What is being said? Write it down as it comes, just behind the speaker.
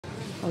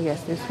Oh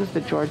yes, this was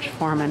the George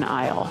Foreman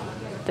aisle.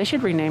 They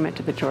should rename it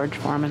to the George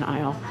Foreman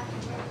aisle.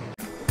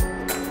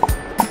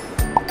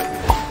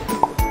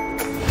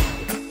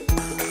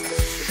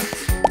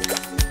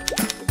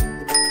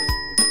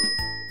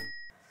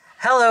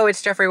 Hello,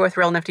 it's Jeffrey with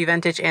Real Nifty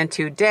Vintage, and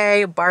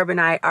today Barb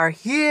and I are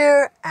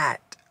here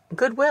at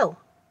Goodwill.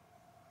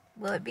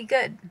 Will it be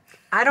good?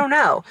 I don't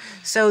know.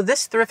 So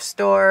this thrift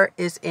store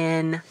is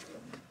in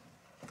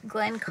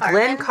Glen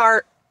Carbon?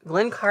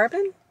 Glen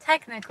Carbon?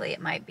 Technically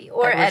it might be.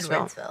 Or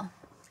Edwardsville.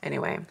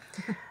 Anyway,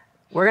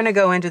 we're going to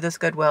go into this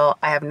Goodwill.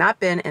 I have not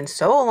been in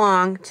so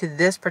long to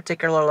this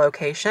particular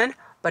location,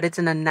 but it's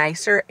in a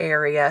nicer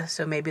area,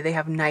 so maybe they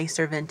have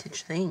nicer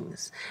vintage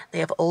things. They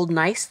have old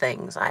nice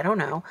things. I don't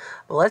know.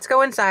 But let's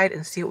go inside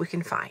and see what we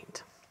can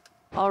find.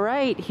 All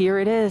right, here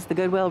it is, the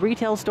Goodwill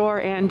Retail Store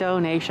and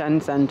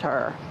Donation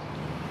Center.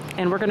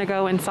 And we're going to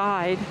go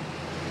inside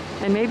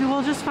and maybe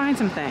we'll just find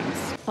some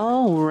things.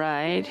 All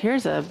right,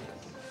 here's a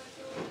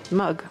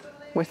mug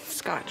with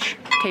scotch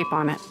tape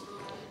on it.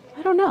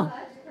 I don't know.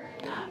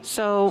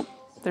 So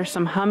there's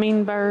some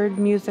hummingbird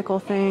musical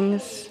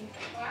things,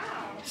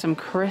 some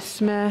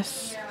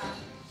Christmas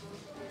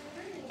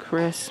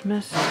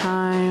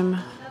time.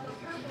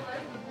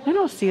 I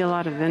don't see a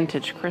lot of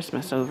vintage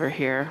Christmas over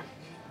here.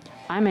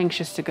 I'm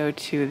anxious to go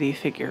to the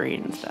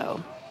figurines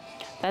though.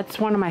 That's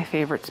one of my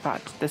favorite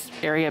spots, this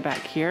area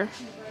back here.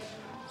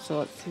 So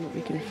let's see what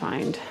we can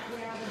find.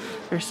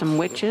 There's some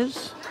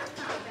witches.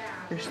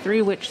 There's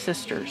 3 witch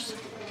sisters.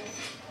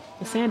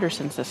 The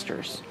Sanderson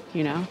sisters,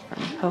 you know,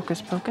 from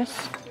Hocus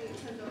Pocus.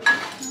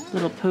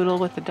 Little poodle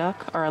with a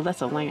duck, or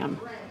that's a lamb.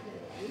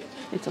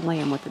 It's a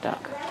lamb with a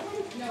duck.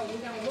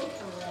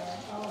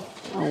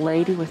 A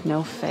lady with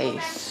no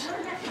face.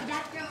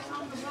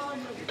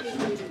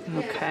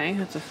 Okay,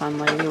 that's a fun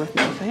lady with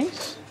no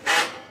face.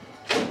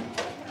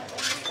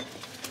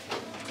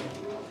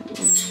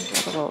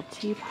 Got a little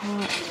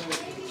teapot.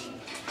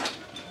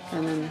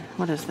 And then,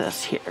 what is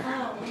this here?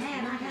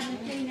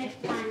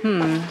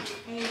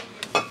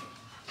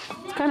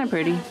 It's kind of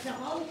pretty.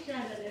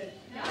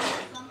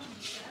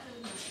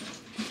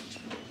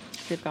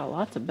 They've got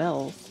lots of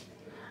bells.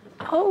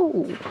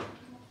 Oh!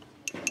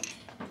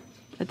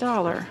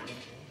 $1.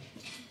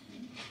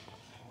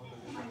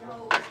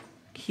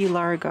 Key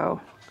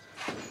Largo.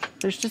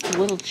 There's just a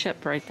little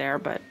chip right there,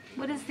 but...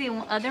 What is the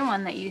other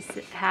one that you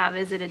have?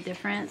 Is it a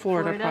different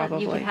Florida?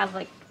 Probably. You could have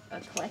like a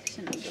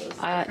collection of those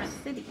different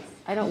cities.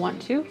 I don't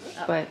want to,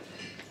 but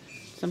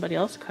somebody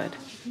else could.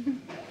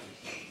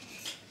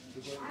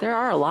 There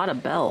are a lot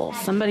of bells.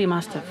 Somebody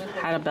must have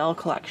had a bell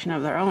collection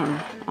of their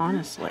own,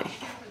 honestly.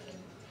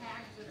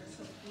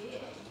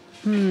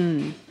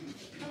 There's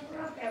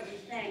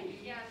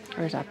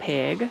a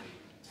pig.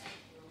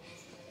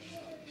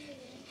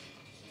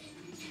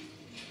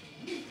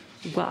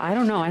 Well, I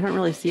don't know. I don't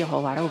really see a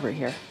whole lot over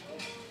here.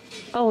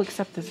 Oh,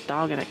 except this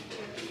dog and I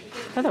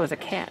thought that was a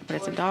cat, but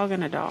it's a dog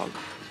and a dog.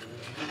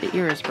 The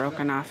ear is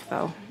broken off,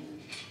 though.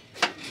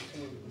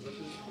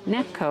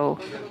 Necco.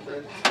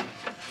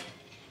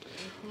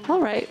 All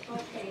right.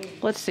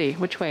 Let's see.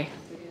 Which way?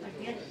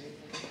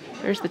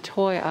 There's the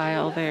toy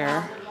aisle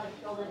there.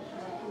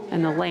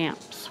 And the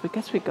lamps. I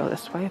guess we go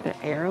this way. The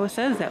arrow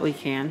says that we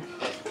can.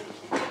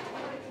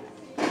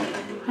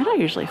 I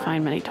don't usually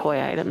find many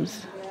toy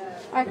items.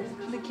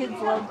 The kids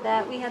love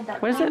that. We had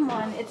that what is it?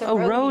 one. It's a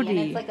roadie. And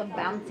it's like a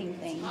bouncing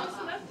thing.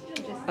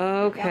 Just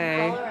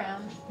okay. bounce all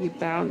around. You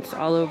bounce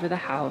all over the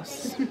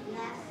house.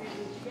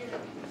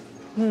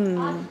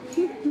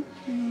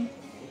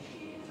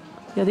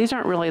 Yeah, these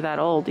aren't really that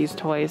old, these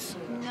toys.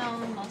 No,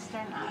 most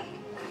are not.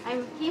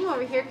 I came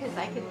over here because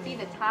I could see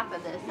the top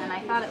of this, and I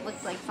thought it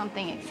looked like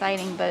something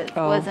exciting, but it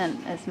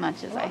wasn't as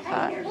much as I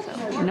thought.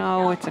 So.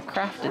 No, it's a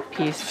crafted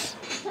piece.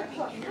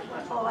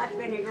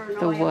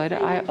 The wood.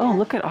 Oh,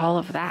 look at all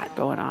of that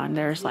going on.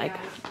 There's like,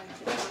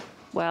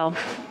 well.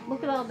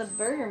 Look at all the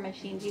burger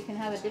machines. You can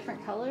have a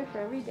different color for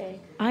every day.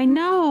 I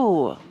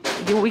know.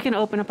 We can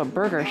open up a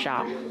burger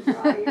shop.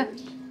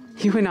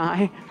 You and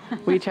I.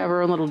 We each have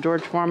our own little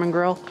George Foreman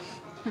grill.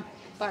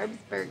 Barb's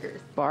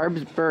Burgers.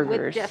 Barb's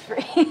Burgers. With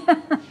Jeffrey.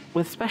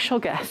 With special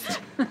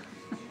guest.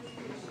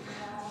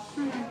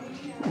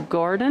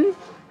 Gordon?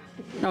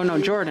 Oh, no,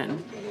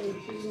 Jordan.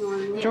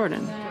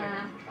 Jordan.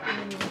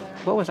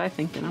 What was I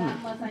thinking?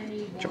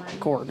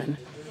 Gordon.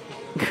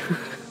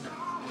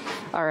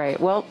 All right,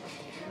 well,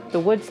 the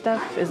wood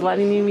stuff is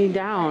letting me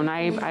down.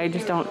 I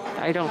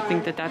don't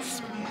think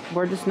that's,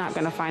 we're just not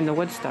going to find the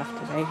wood stuff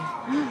today.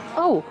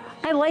 Oh,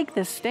 I like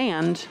this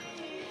stand.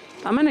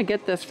 I'm going to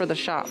get this for the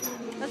shop.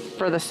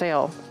 For the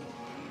sale.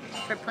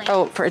 For plants.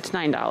 Oh, it's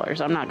 $9.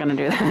 I'm not gonna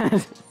do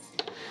that.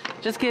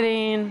 Just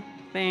kidding.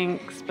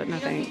 Thanks, but no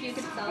thanks. You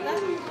could sell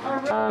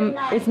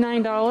that? It's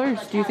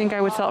 $9. Do you think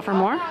I would sell it for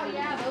more?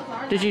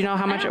 Did you know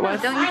how much it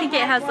was? Don't you think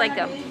it has like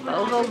a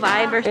boho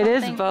vibe or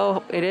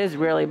something? It is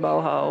really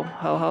boho.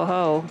 Ho ho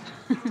ho.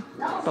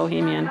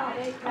 Bohemian.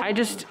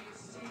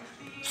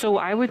 So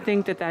I would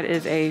think that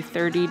is a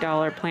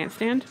 $30 plant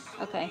stand.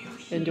 Okay.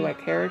 And do I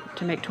care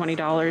to make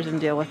 $20 and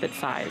deal with its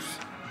size?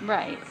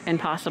 Right. and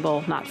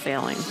possible not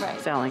selling. Right.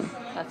 Selling.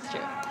 That's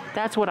true.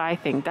 That's what I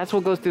think. That's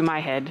what goes through my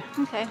head.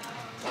 Okay.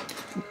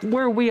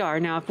 Where we are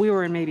now, if we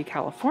were in maybe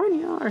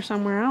California or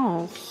somewhere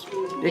else,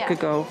 it could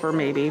go for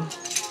maybe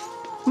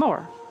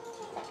more.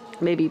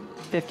 Maybe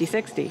 50,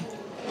 60.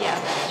 Yeah,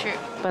 that's true.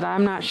 But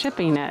I'm not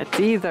shipping it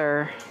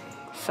either.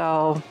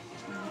 So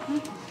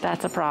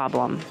that's a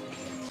problem.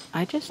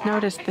 I just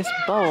noticed this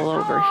bowl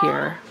over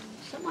here.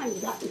 Someone's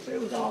gotten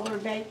through with all their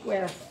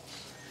bakeware.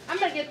 I'm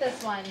gonna get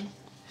this one.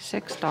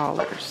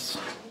 $6.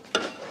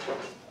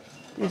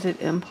 Is it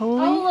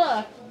impoli? Oh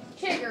look,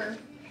 Tigger.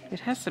 It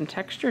has some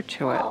texture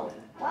to it. Oh,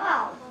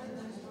 wow.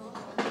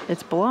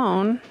 It's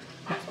blown.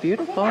 It's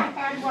beautiful.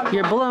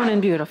 You're blown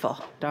and beautiful,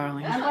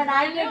 darling. And when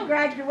I did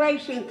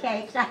graduation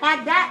cakes, I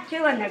had that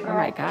too in the garage. Oh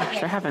my gosh,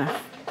 they're having a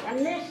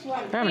And this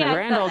one. they're having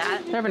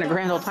a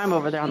grand old time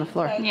over there on the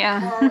floor.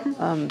 Yeah.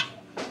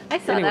 I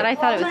saw Anyway. that. I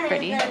thought it was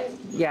pretty.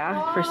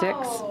 Yeah, for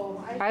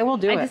 $6. I will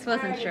do I it. just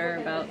wasn't sure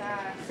about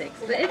 6,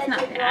 but it's not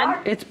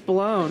bad. It's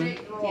blown.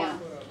 Yeah.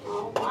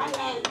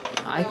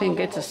 I think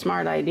it's a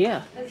smart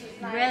idea.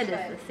 Red is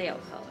the sale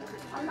color.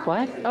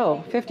 What?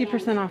 Oh,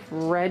 50% off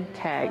red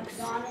tags.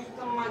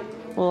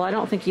 Well, I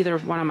don't think either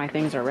one of my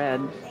things are red.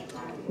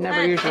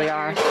 Never usually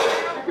are.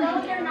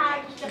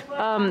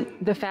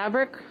 The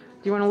fabric, do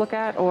you want to look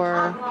at?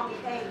 Or,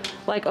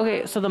 like,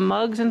 okay, so the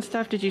mugs and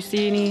stuff, did you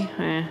see any?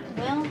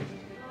 Well,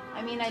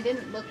 I mean, I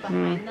didn't look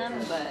behind them,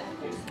 but...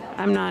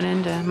 I'm not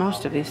into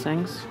most of these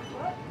things.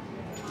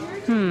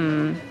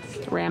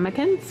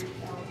 Ramekins?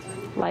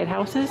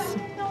 Lighthouses?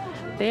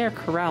 They are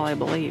Corel, I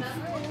believe.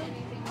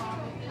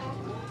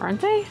 Aren't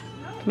they?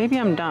 Maybe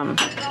I'm dumb.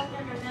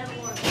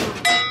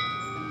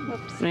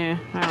 Whoops. Yeah,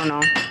 I don't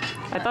know.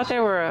 I thought they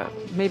were,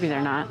 maybe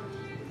they're not.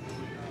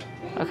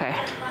 Okay.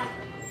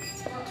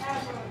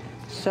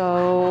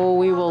 So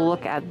we will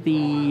look at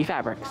the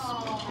fabrics.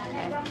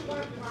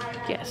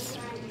 Yes.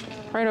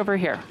 Right over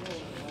here.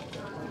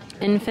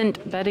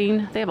 Infant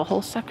bedding. They have a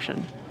whole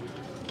section.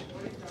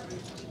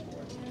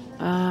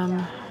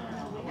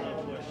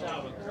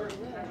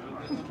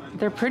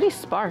 They're pretty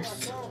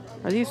sparse.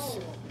 Are these,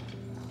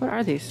 what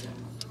are these?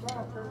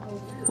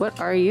 What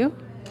are you?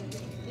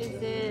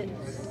 Is it...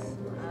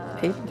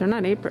 They're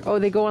not apron. Oh,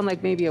 they go on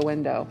like maybe a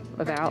window,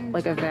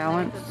 like a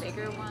valance. a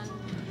bigger one?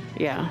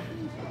 Yeah.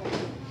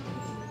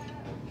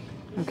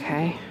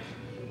 Okay.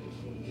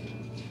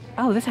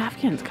 Oh, this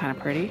Afghan's kind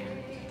of pretty.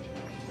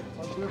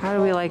 How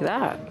do we like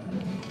that?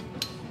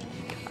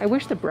 I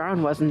wish the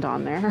brown wasn't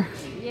on there.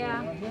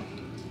 Yeah.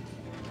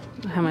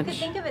 How much? You could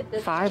think of it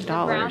this way. $5. The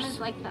brown is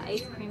like the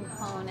ice cream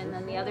cone, and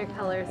then the other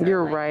colors are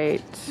You're like...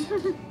 right.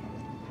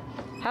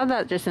 How'd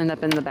that just end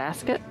up in the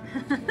basket?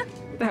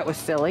 That was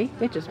silly.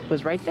 It just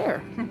was right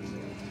there. And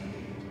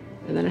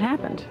then it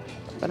happened.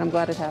 But I'm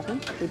glad it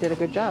happened. We did a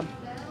good job.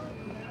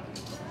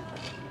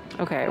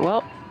 Okay,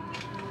 well,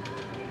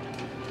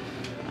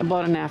 I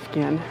bought an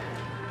Afghan.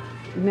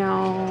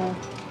 Now,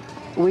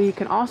 we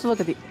can also look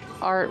at the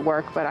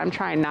artwork, but I'm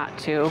trying not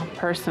to,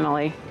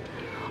 personally.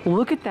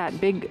 Look at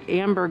that big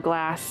amber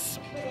glass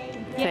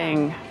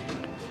thing.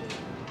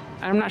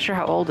 I'm not sure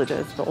how old it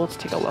is, but let's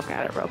take a look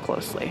at it real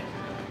closely.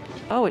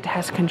 Oh, it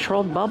has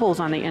controlled bubbles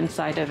on the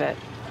inside of it.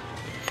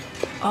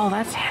 Oh,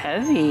 that's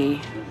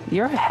heavy.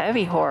 You're a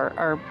heavy whore.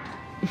 Or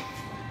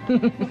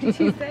What did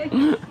you say?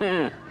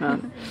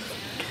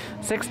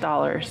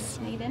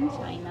 $6. Made in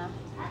China.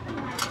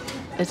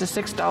 It's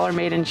a $6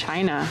 made in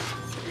China.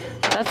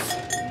 That's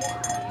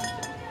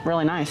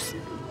really nice.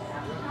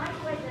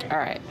 All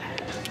right.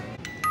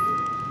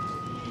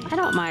 I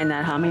don't mind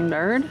that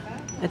hummingbird.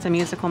 It's a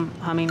musical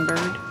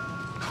hummingbird.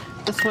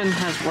 This one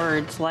has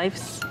words.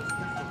 Life's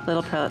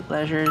little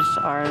pleasures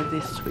are the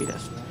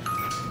sweetest.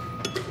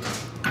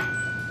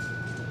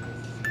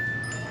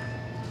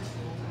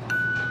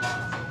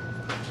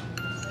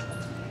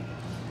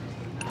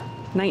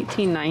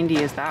 $19.90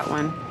 is that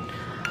one.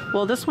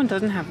 Well, this one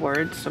doesn't have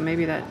words, so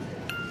maybe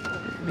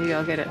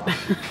I'll get it.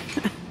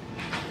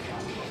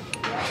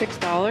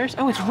 $6.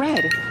 Oh, it's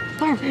red.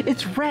 Oh,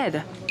 it's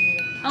red.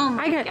 Oh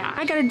my gosh.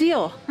 I got a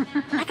deal.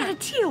 I got a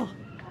deal.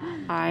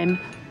 I'm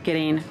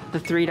getting the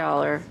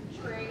 $3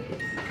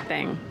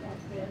 thing.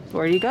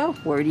 Where do you go?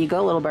 Where do you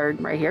go, little bird?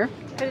 Right here?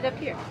 Put it up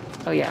here.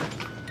 Oh, yeah.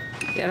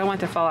 I don't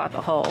want it to fall out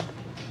the hole.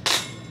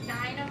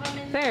 9 of them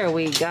in There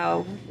we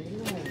go.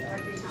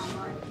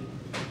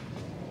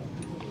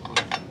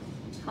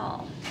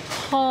 Haul.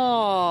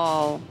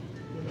 Haul.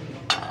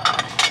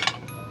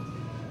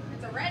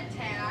 It's a red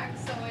tag,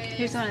 so it's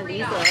Here's one of these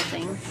little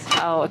things.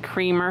 Oh, a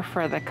creamer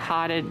for the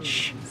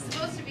cottage. It's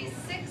supposed to be 6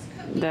 cookies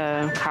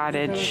The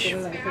cottage.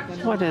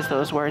 What is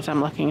those words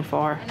I'm looking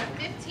for? and a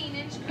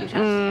 15-inch You're cookie.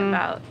 talking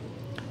about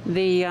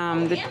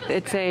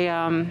It's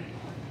a,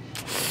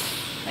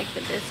 like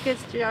the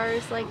biscuits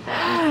jars like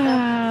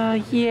that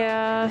and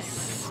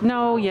yes.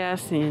 No,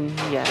 yes, and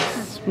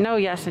yes. No,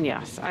 yes, and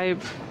yes.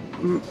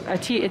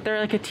 They're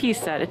like a tea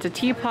set. It's a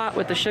teapot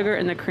with the sugar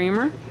and the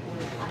creamer,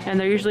 and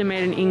they're usually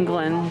made in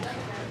England.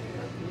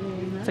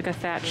 It's like a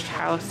thatched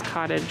house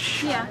cottage.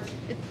 stuff.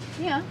 Yeah.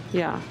 Yeah.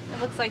 Yeah.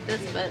 It looks like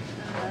this, but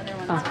The other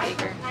one's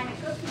bigger.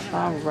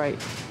 All right.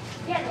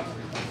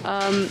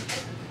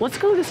 Let's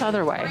go this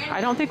other way.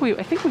 I think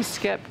we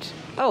skipped.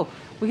 Oh,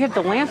 we have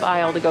the lamp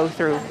aisle to go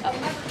through.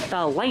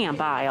 The lamp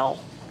aisle.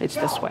 It's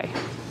this way.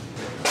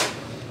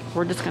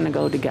 We're just gonna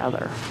go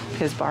together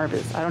because Barb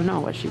is, I don't know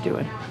what she's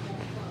doing.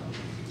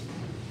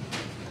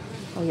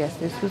 Oh yes,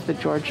 this was the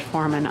George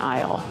Foreman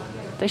aisle.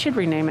 They should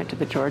rename it to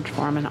the George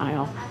Foreman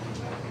aisle.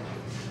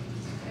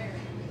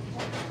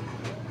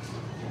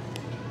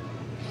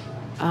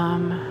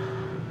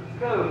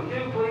 Go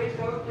two, please,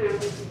 go two.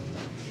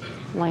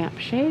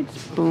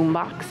 Lampshades, boom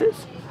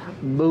boxes,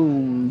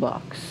 boom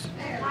box,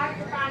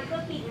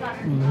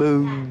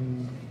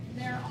 boom,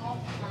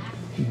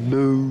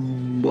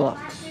 boom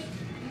box.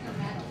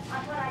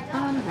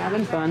 I'm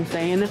having fun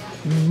saying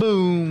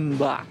boom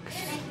box.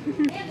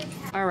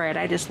 All right,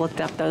 I just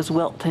looked up those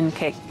Wilton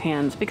cake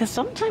pans because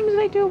sometimes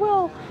they do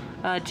well.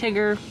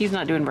 Tigger, he's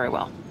not doing very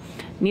well.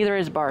 Neither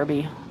is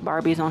Barbie.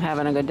 Barbie's not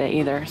having a good day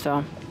either,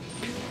 so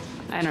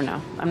I don't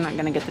know. I'm not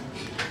gonna get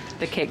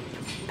the cake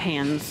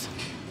pans.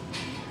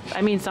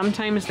 I mean,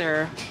 sometimes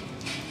they're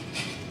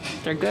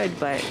good,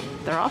 but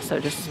they're also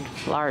just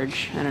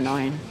large and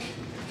annoying.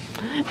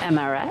 Am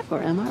I right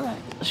or am I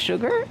right?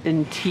 Sugar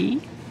and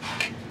tea.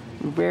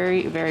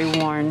 Very, very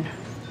worn.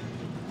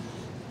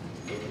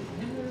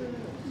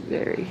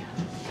 Very.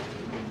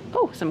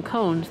 Oh, some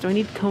cones. Do I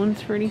need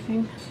cones for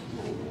anything?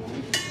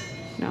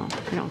 No,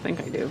 I don't think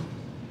I do.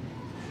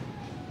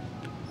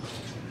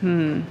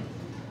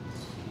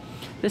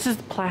 This is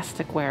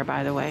plasticware,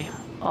 by the way.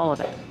 All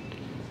of it.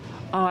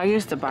 Oh, I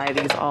used to buy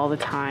these all the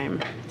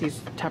time. These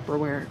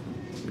Tupperware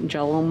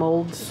Jell-O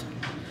molds.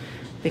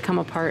 They come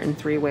apart in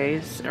 3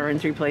 ways, or in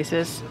 3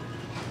 places.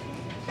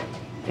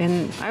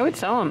 And I would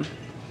sell them.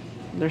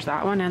 There's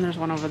that one and there's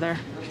one over there.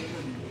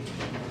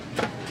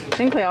 I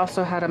think they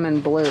also had them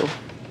in blue,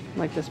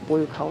 like this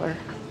blue color.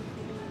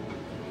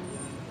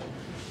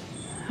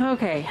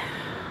 Okay,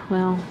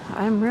 well,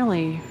 I don't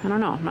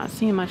know, I'm not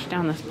seeing much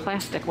down this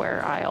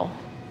plasticware aisle.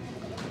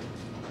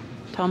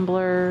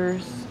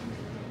 Tumblers.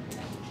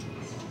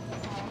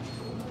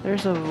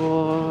 There's a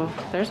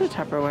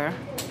Tupperware.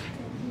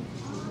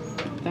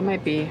 That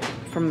might be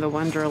from the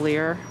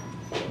Wonderlier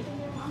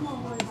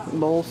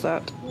bowl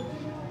set.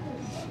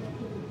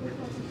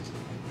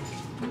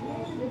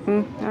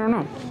 I don't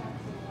know.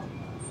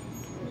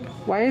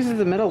 Why is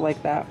the middle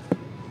like that?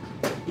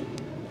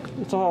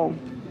 It's all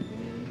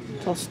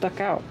stuck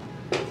out.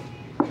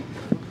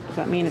 Does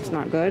that mean it's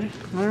not good?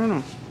 I don't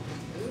know.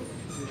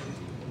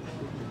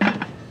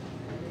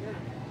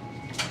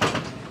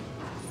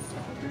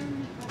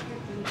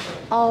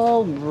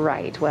 All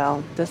right,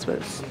 well, this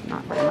was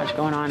not very much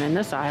going on in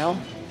this aisle.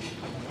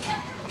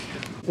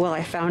 Well,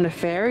 I found a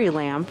fairy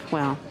lamp,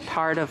 well,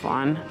 part of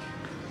one,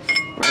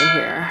 right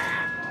here.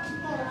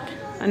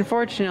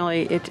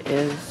 Unfortunately, it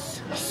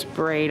is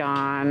sprayed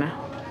on,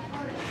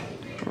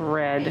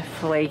 red,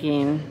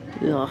 flaking,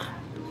 ugh.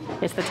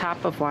 It's the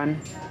top of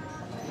one,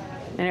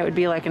 and it would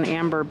be like an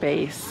amber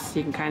base.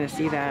 You can kind of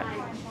see that.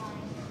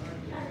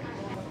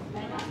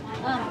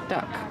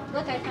 Duck.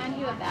 Look, I found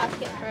you a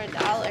basket for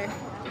 $1.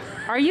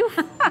 Are you?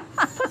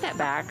 Put that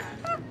back.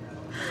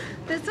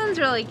 This one's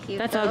really cute.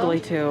 That's though. ugly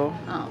too.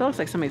 Oh. That looks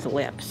like somebody's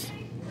lips.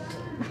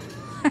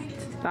 I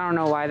don't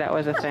know why that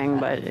was a thing,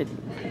 but it.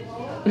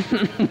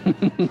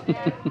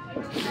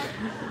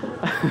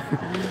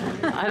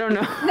 I don't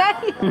know.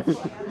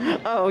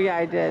 Oh yeah,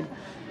 I did.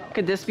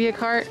 Could this be a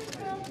cart?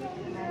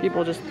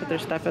 People just put their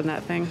stuff in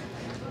that thing.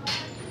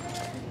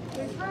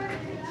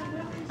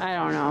 I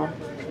don't know.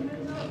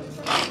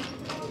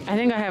 I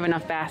think I have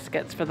enough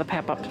baskets for the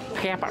pop-up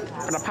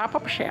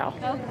sale.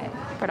 Okay.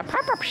 For the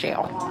pop-up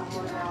sale.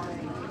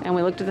 And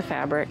we looked at the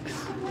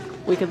fabrics.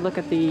 We could look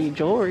at the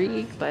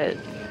jewelry, but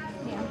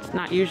it's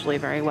not usually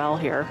very well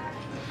here.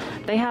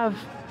 They have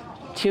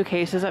 2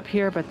 cases up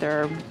here, but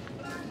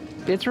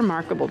it's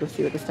remarkable to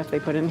see what the stuff they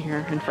put in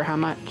here and for how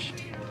much.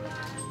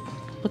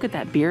 Look at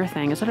that beer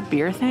thing. Is that a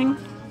beer thing?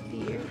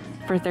 Beer.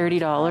 For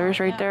 $30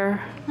 right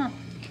there. Huh.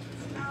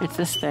 It's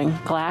this thing,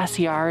 glass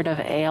yard of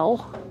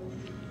ale.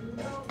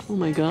 Oh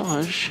my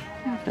gosh.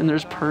 And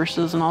there's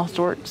purses and all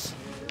sorts.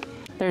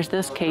 There's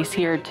this case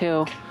here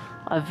too.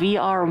 A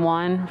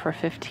VR1 for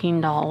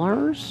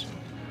 $15.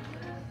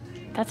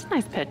 That's a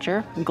nice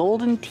picture.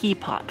 Golden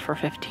teapot for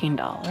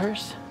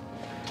 $15.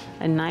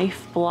 A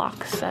knife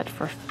block set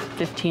for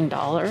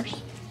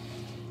 $15.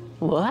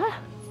 What?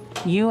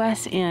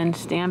 USN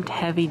stamped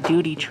heavy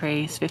duty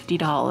trays,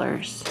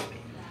 $50.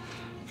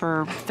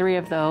 For 3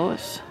 of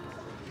those.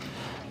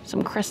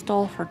 Some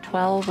crystal for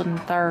 $12 and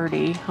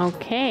 $30.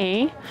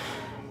 Okay.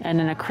 And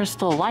then a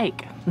crystal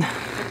like.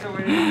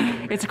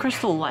 It's a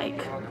crystal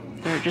like.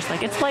 They're just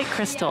like, it's like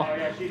crystal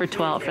for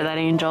 $12 for that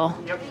angel.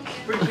 Yep.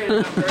 Appreciate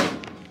it.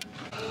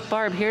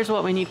 Barb, here's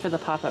what we need for the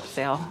pop-up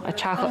sale. A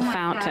chocolate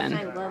fountain.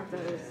 Gosh, I love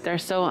those. They're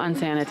so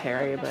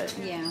unsanitary, but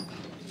Yeah.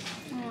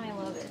 Oh, I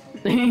love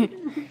it.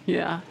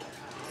 yeah.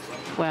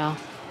 Well,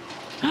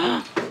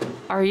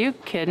 are you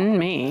kidding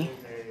me?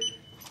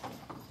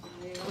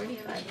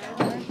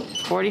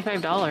 $45.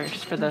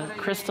 $45 for the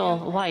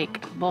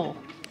crystal-like bowl.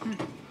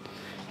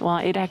 Well,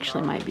 it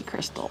actually might be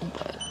crystal,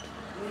 but...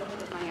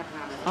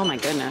 Oh my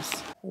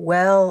goodness.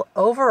 Well,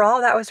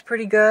 overall, that was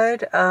pretty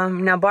good.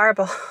 Now,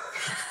 Barb...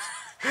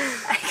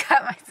 I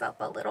got myself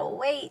a little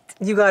weight.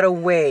 You gotta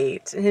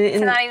wait.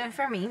 It's not even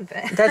for me,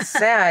 but... That's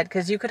sad,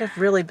 because you could have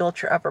really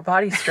built your upper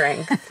body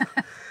strength.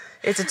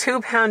 It's a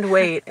 2-pound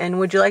weight, and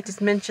would you like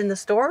to mention the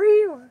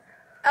story?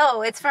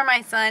 Oh, it's for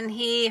my son.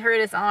 He hurt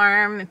his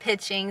arm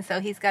pitching, so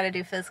he's got to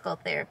do physical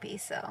therapy,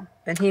 so...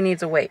 And he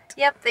needs a weight.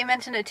 Yep, they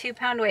mentioned a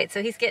 2-pound weight,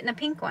 so he's getting a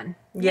pink one.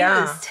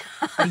 Yeah. Used.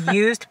 A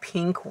used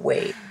pink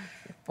weight.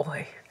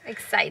 Boy.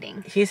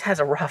 Exciting. He has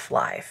a rough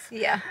life.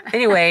 Yeah.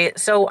 Anyway,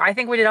 so I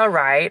think we did all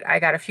right. I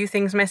got a few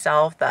things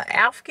myself. The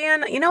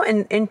Afghan, you know,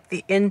 in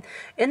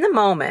the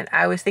moment,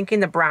 I was thinking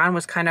the brown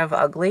was kind of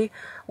ugly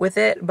with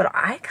it, but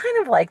I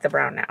kind of like the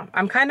brown now.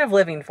 I'm kind of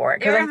living for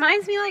it. It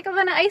reminds me like of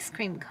an ice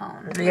cream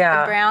cone. With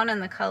Yeah. the brown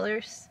and the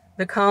colors.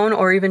 The cone,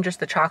 or even just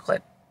the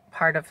chocolate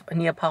part of a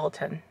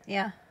Neapolitan.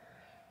 Yeah.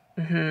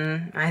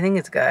 I think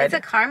it's good. It's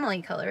a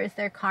caramely color. Is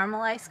there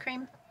caramel ice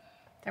cream?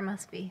 There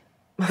must be.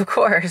 Of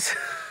course.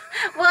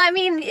 Well, I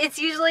mean, it's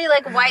usually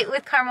like white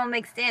with caramel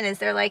mixed in. Is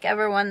there like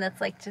ever one that's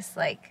like just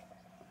like...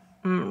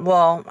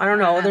 Well, I don't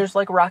know. There's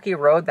like Rocky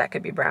Road that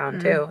could be brown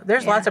too.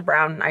 There's lots of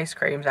brown ice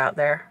creams out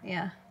there.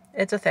 Yeah.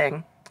 It's a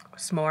thing.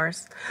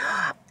 S'mores.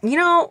 You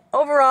know,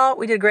 overall,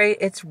 we did great.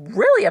 It's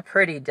really a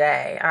pretty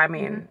day. I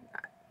mean,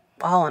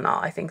 all in all,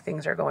 I think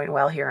things are going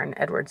well here in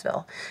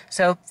Edwardsville.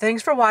 So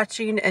thanks for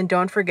watching, and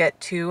don't forget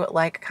to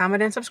like,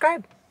 comment, and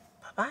subscribe.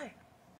 Bye-bye.